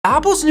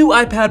Apple's new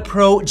iPad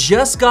Pro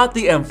just got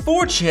the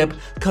M4 chip,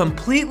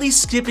 completely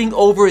skipping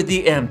over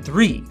the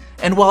M3.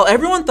 And while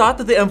everyone thought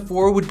that the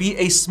M4 would be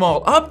a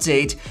small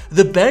update,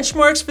 the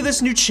benchmarks for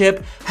this new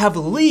chip have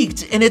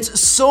leaked and it's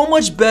so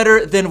much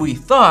better than we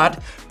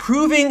thought,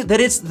 proving that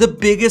it's the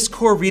biggest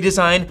core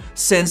redesign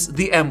since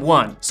the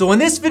M1. So in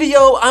this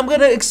video, I'm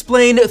gonna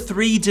explain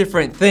 3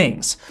 different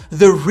things.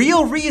 The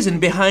real reason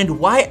behind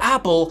why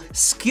Apple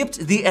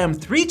skipped the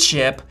M3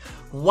 chip,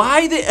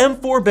 why the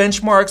M4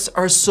 benchmarks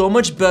are so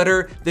much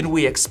better than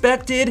we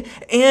expected,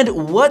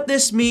 and what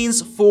this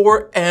means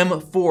for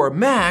M4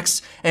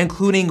 Max,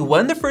 including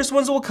when the first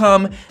ones will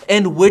come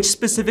and which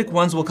specific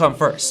ones will come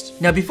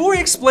first. Now, before I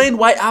explain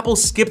why Apple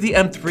skipped the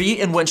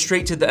M3 and went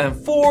straight to the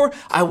M4,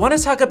 I want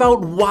to talk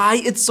about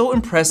why it's so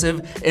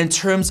impressive in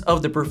terms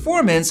of the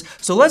performance,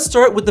 so let's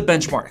start with the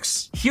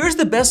benchmarks. Here's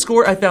the best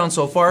score I found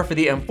so far for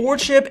the M4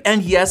 chip,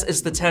 and yes,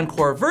 it's the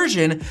 10-core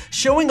version,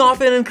 showing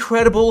off an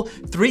incredible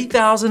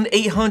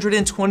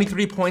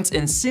 3,823 points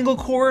in single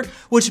core,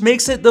 which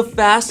makes it the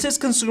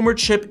fastest consumer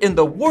chip in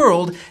the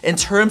world in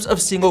terms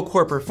of single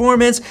core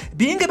performance,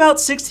 being about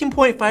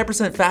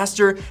 16.5%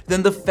 faster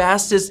than the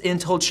fastest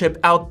Intel chip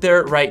out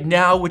there right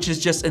now, which is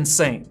just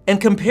insane. And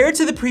compared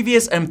to the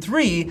previous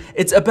M3,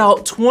 it's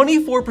about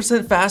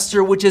 24%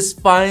 faster, which is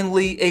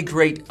finally a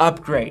great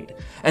upgrade.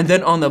 And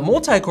then on the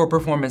multi-core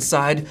performance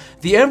side,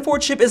 the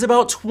M4 chip is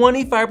about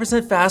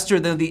 25% faster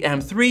than the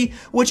M3,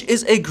 which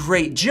is a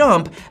great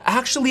jump,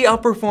 actually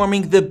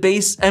outperforming the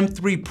base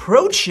M3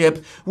 Pro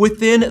chip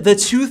within the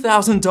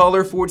 $2,000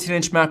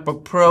 14-inch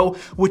MacBook Pro,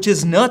 which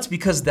is nuts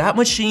because that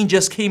machine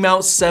just came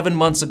out 7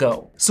 months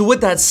ago. So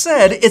with that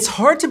said, it's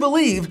hard to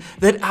believe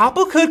that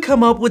Apple could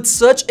come up with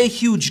such a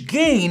huge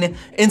gain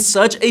in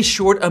such a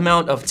short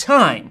amount of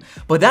time.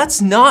 But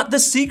that's not the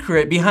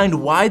secret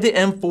behind why the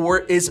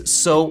M4 is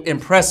so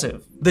impressive.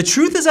 The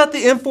truth is that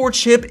the M4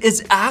 chip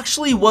is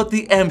actually what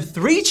the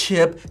M3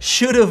 chip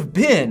should have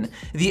been.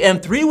 The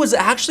M3 was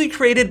actually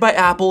created by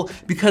Apple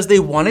because they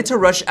wanted to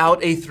rush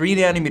out a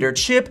 3nm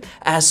chip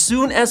as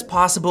soon as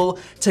possible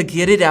to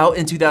get it out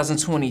in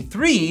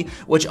 2023,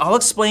 which I'll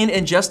explain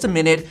in just a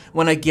minute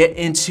when I get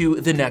into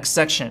the next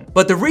section.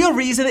 But the real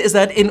reason is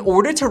that in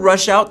order to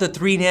rush out the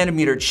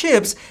 3nm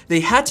chips, they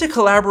had to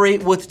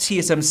collaborate with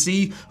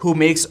TSMC, who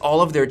makes all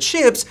of their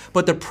chips,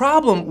 but the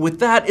problem with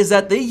that is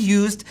that they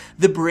used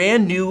the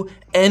brand new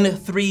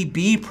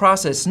N3B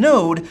process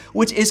node,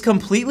 which is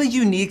completely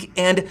unique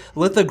and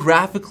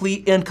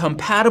lithographically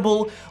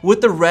incompatible with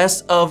the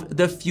rest of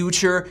the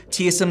future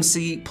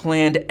TSMC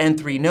planned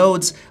N3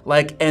 nodes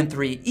like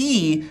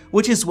N3E,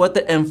 which is what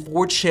the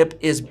M4 chip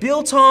is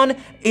built on,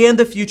 and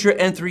the future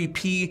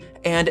N3P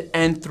and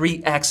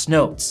N3X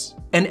nodes.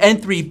 And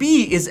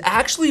N3B is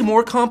actually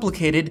more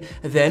complicated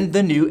than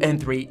the new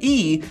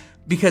N3E,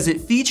 because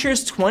it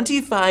features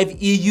 25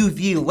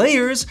 EUV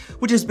layers,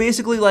 which is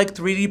basically like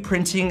 3D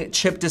printing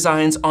chip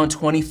designs on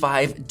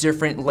 25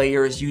 different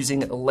layers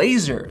using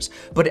lasers.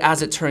 But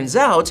as it turns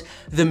out,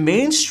 the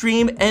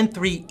mainstream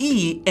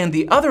N3E and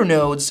the other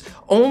nodes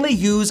only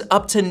use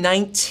up to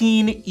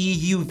 19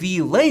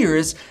 EUV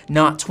layers,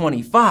 not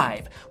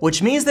 25,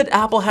 which means that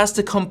Apple has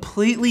to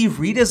completely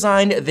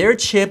redesign their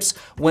chips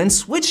when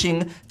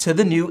switching to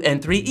the new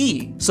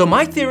N3E. So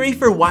my theory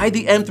for why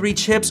the M3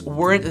 chips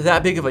weren't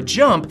that big of a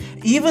jump,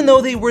 even though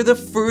they were the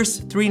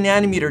first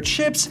 3nm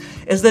chips,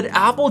 is that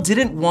Apple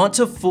didn't want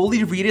to fully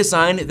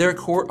redesign their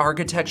core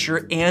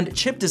architecture and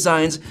chip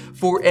designs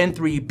for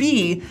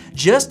N3B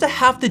just to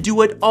have to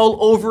do it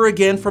all over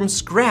again from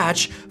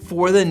scratch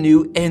for the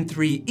new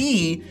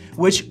N3E,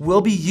 which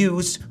will be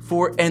used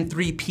for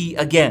N3P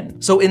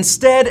again. So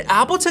instead,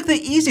 Apple took the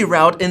easy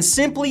route and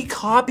simply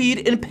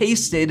copied and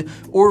pasted,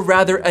 or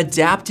rather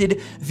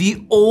adapted,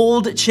 the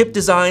old chip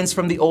designs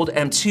from the old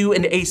M2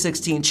 and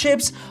A16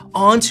 chips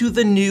onto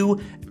the new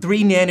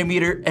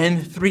 3nm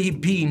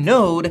N3B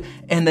node,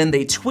 and then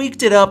they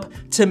tweaked it up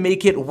to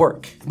make it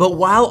work. But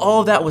while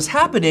all of that was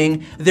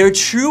happening, their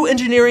true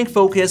engineering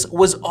focus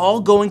was all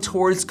going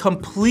towards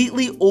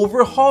completely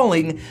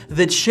overhauling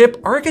the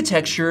chip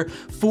architecture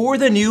for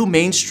the new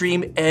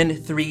mainstream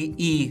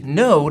N3E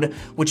node,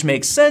 which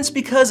makes sense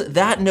because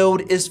that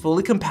node is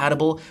fully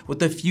compatible with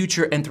the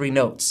future N3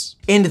 nodes.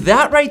 And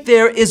that right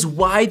there is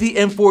why the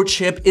M4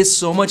 chip is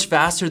so much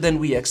faster than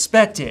we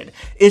expected.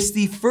 It's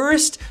the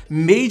first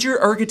major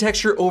architecture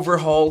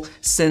overhaul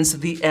since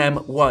the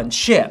M1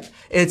 chip.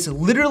 It's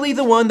literally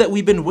the one that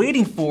we've been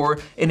waiting for,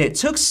 and it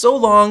took so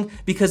long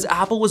because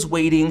Apple was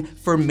waiting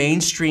for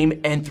mainstream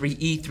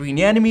N3E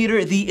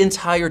 3nm the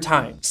entire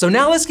time. So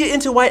now let's get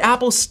into why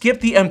Apple skipped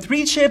the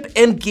M3 chip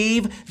and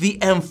gave the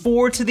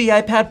M4 to the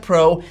iPad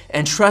Pro,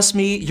 and trust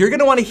me, you're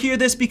gonna wanna hear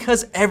this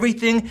because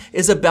everything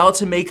is about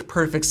to make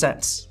perfect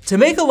sense. To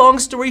make a long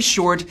story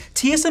short,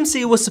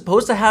 TSMC was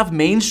supposed to have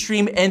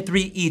mainstream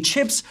N3E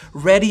chips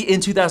ready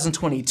in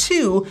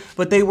 2022,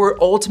 but they were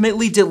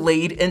ultimately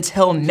delayed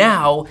until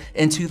now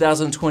in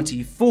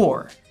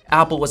 2024.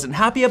 Apple wasn't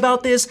happy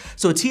about this,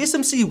 so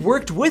TSMC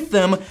worked with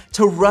them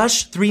to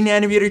rush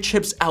 3nm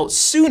chips out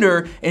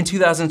sooner in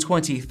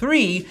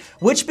 2023,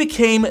 which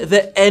became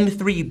the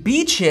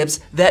N3B chips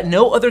that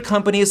no other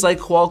companies like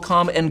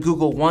Qualcomm and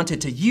Google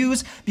wanted to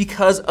use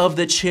because of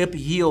the chip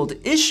yield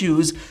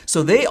issues,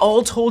 so they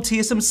all told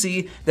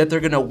TSMC that they're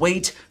gonna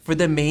wait for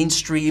the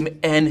mainstream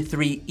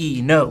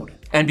N3E node.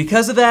 And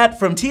because of that,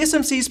 from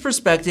TSMC's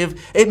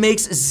perspective, it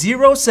makes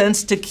zero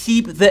sense to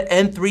keep the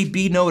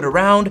N3B node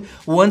around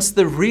once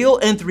the real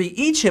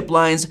N3E chip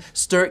lines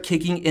start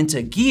kicking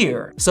into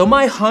gear. So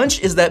my hunch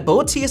is that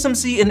both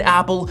TSMC and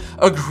Apple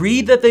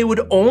agreed that they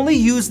would only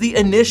use the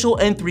initial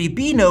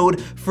N3B node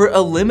for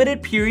a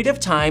limited period of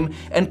time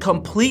and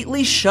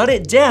completely shut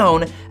it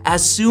down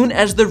as soon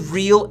as the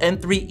real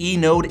N3E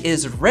node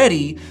is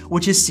ready,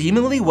 which is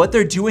seemingly what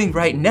they're doing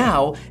right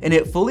now, and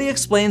it fully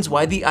explains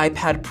why the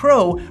iPad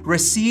Pro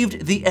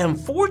received the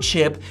M4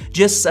 chip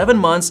just 7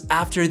 months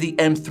after the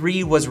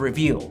M3 was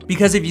revealed.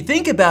 Because if you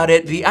think about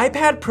it, the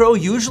iPad Pro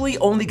usually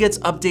only gets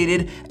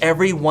updated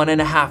every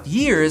 1.5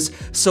 years,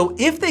 so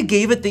if they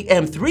gave it the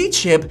M3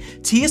 chip,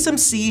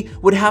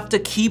 TSMC would have to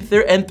keep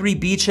their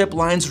N3B chip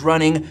lines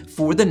running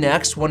for the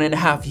next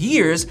 1.5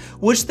 years,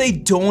 which they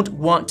don't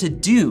want to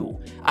do.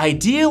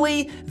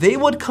 Ideally, they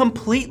would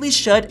completely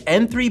shut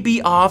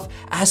N3B off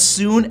as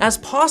soon as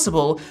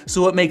possible,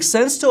 so it makes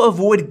sense to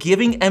avoid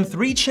giving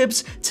M3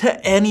 chips to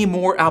any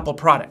more Apple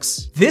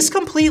products. This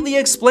completely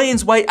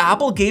explains why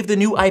Apple gave the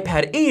new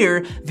iPad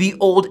Air the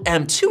old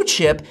M2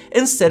 chip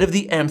instead of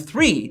the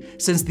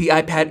M3, since the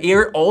iPad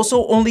Air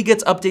also only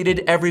gets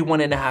updated every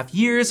 1.5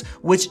 years,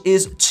 which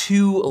is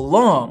too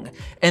long.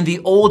 And the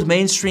old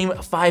mainstream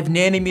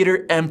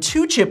 5nm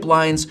M2 chip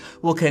lines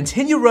will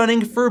continue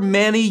running for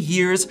many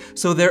years,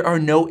 so there are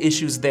no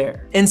issues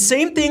there. And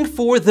same thing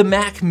for the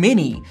Mac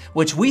Mini,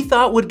 which we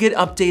thought would get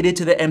updated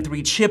to the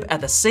M3 chip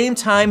at the same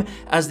time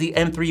as the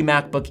M3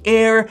 MacBook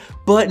Air,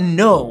 but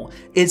no,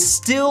 it's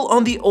still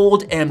on the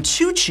old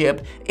M2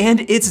 chip,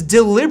 and it's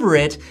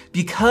deliberate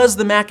because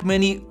the Mac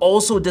Mini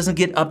also doesn't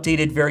get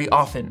updated very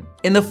often.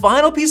 And the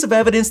final piece of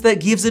evidence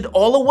that gives it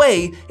all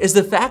away is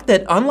the fact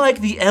that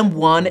unlike the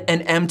M1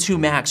 and M2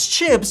 Max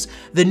chips,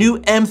 the new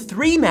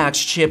M3 Max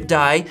chip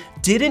die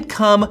didn't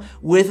come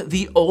with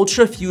the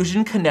Ultra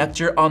Fusion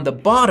connector on the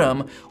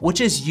bottom, which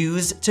is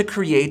used to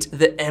create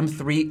the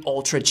M3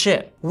 Ultra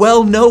chip.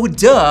 Well, no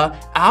duh,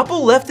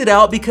 Apple left it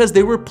out because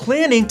they were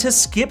planning to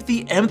skip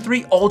the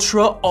M3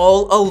 Ultra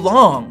all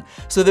along.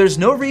 So there's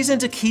no reason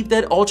to keep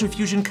that Ultra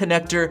Fusion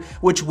connector,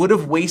 which would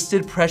have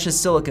wasted precious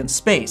silicon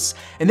space.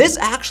 And this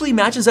actually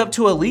matches up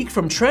to a leak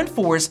from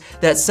TrendForce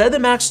that said the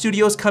Mac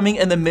Studio is coming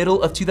in the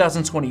middle of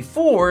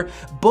 2024,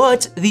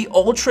 but the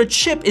Ultra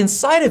chip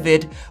inside of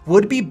it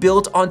would be built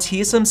on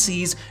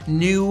TSMC's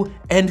new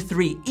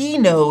N3E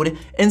node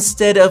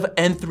instead of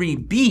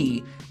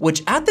N3B,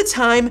 which at the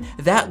time,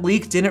 that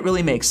leak didn't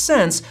really make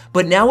sense,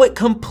 but now it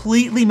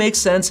completely makes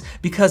sense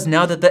because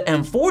now that the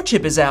M4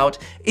 chip is out,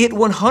 it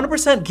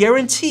 100%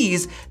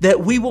 guarantees that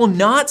we will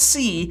not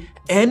see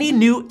any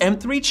new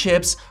M3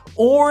 chips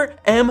or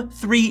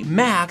M3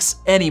 Max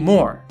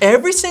anymore.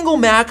 Every single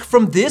Mac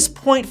from this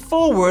point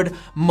forward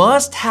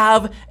must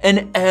have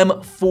an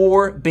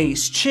M4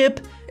 base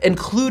chip,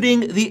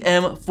 including the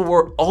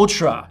M4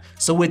 Ultra.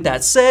 So with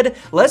that said,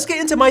 let's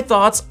get into my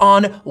thoughts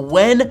on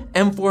when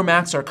M4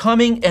 Max are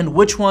coming and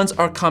which ones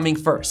are coming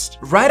first.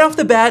 Right off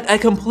the bat, I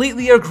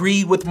completely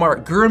agree with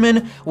Mark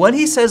Gurman when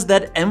he says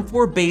that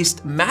M4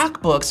 based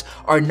MacBooks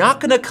are not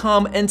gonna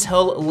come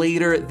until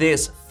later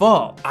this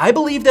fall. I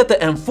believe that the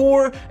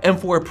M4,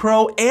 M4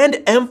 Pro, and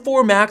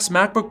M4 Max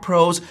MacBook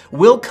Pros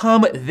will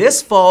come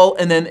this fall,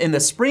 and then in the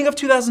spring of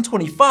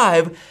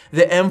 2025,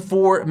 the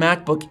M4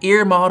 MacBook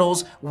Air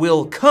models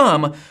will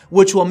come,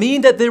 which will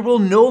mean that there will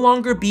no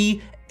longer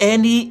be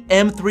any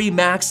M3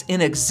 Max in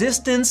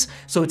existence,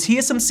 so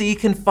TSMC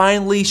can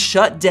finally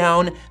shut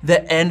down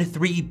the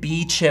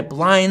N3B chip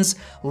lines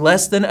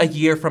less than a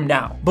year from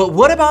now. But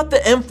what about the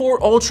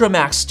M4 Ultra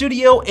Max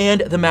Studio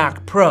and the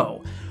Mac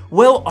Pro?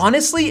 Well,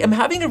 honestly, I'm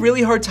having a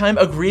really hard time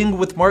agreeing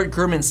with Mark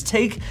Gurman's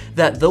take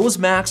that those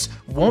Macs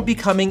won't be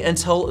coming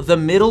until the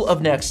middle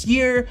of next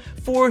year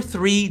for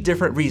 3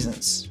 different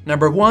reasons.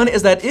 Number 1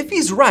 is that if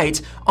he's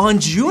right, on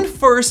June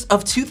 1st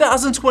of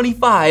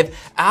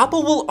 2025,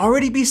 Apple will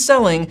already be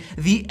selling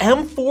the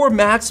M4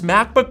 Max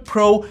MacBook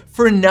Pro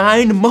for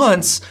 9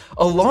 months,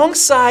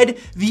 alongside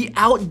the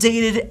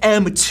outdated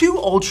M2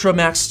 Ultra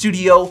Max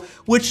Studio,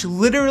 which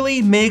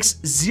literally makes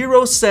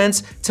 0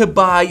 sense to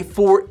buy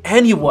for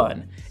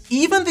anyone.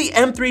 Even the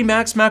M3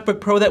 Max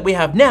MacBook Pro that we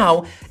have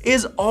now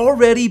is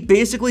already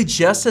basically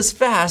just as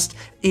fast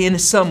in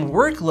some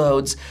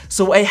workloads,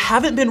 so I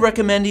haven't been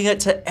recommending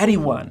it to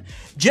anyone.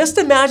 Just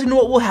imagine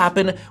what will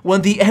happen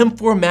when the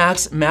M4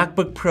 Max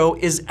MacBook Pro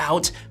is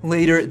out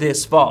later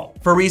this fall.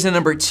 For reason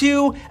number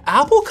 2,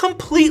 Apple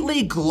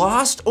completely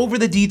glossed over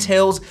the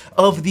details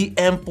of the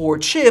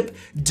M4 chip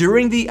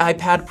during the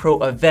iPad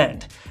Pro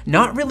event.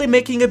 not really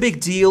making a big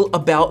deal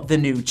about the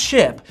new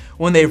chip,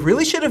 when they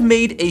really should have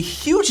made a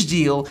huge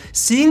deal,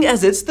 seeing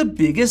as it's the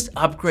biggest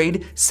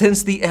upgrade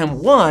since the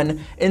M1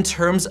 in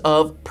terms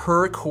of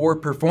per core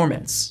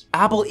performance.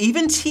 Apple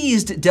even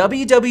teased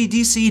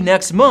WWDC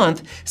next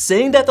month,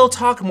 saying that they'll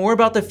talk more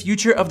about the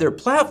future of their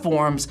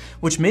platforms,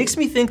 which makes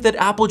me think that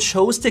Apple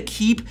chose to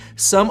keep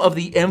some of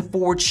the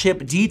M4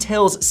 chip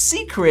details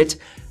secret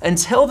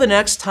until the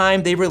next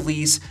time they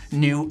release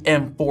new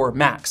M4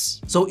 Max.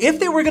 So if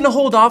they were gonna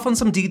hold off on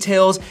some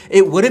details,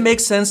 it wouldn't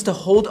make sense to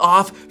hold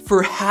off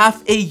for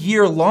half a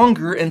year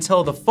longer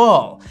until the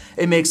fall.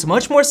 It makes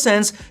much more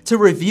sense to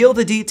reveal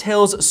the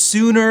details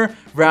sooner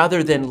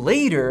rather than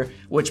later,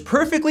 which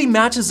perfectly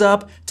matches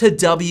up to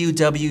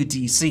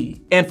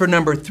WWDC. And for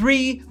number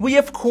 3, we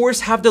of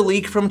course have the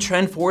leak from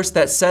TrendForce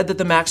that said that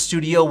the Mac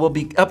Studio will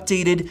be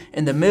updated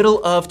in the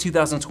middle of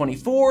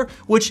 2024,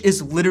 which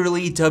is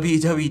literally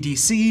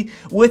WWDC,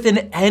 with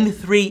an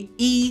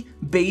N3E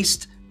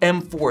based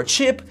M4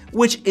 chip,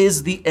 which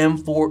is the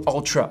M4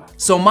 Ultra.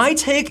 So my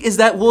take is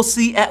that we'll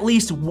see at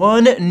least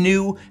one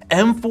new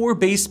M4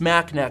 based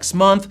Mac next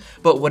month,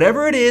 but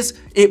whatever it is,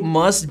 it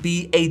must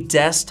be a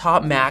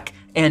desktop Mac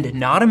and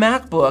not a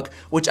MacBook,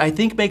 which I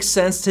think makes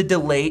sense to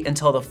delay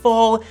until the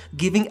fall,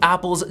 giving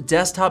Apple's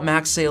desktop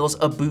Mac sales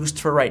a boost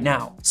for right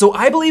now. So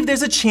I believe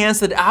there's a chance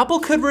that Apple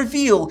could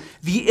reveal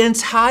the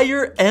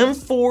entire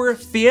M4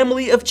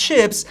 family of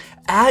chips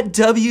at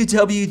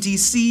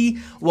WWDC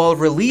while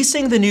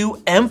releasing the new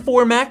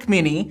M4 Mac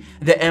Mini,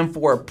 the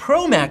M4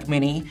 Pro Mac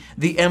Mini,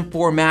 the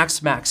M4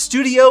 Max Mac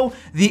Studio,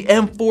 the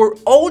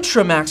M4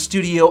 Ultra Mac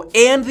Studio,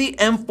 and the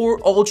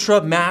M4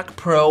 Ultra Mac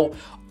Pro,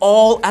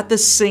 all at the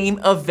same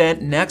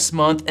event next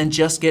month, and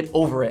just get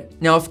over it.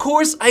 Now, of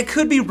course, I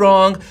could be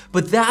wrong,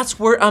 but that's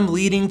where I'm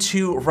leading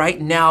to right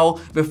now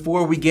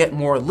before we get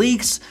more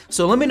leaks.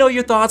 So let me know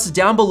your thoughts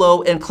down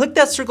below and click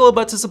that circle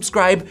button to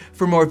subscribe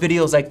for more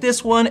videos like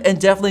this one,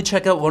 and definitely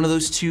check out one of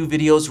those 2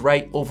 videos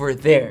right over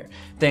there.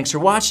 Thanks for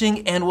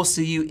watching, and we'll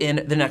see you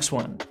in the next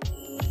one.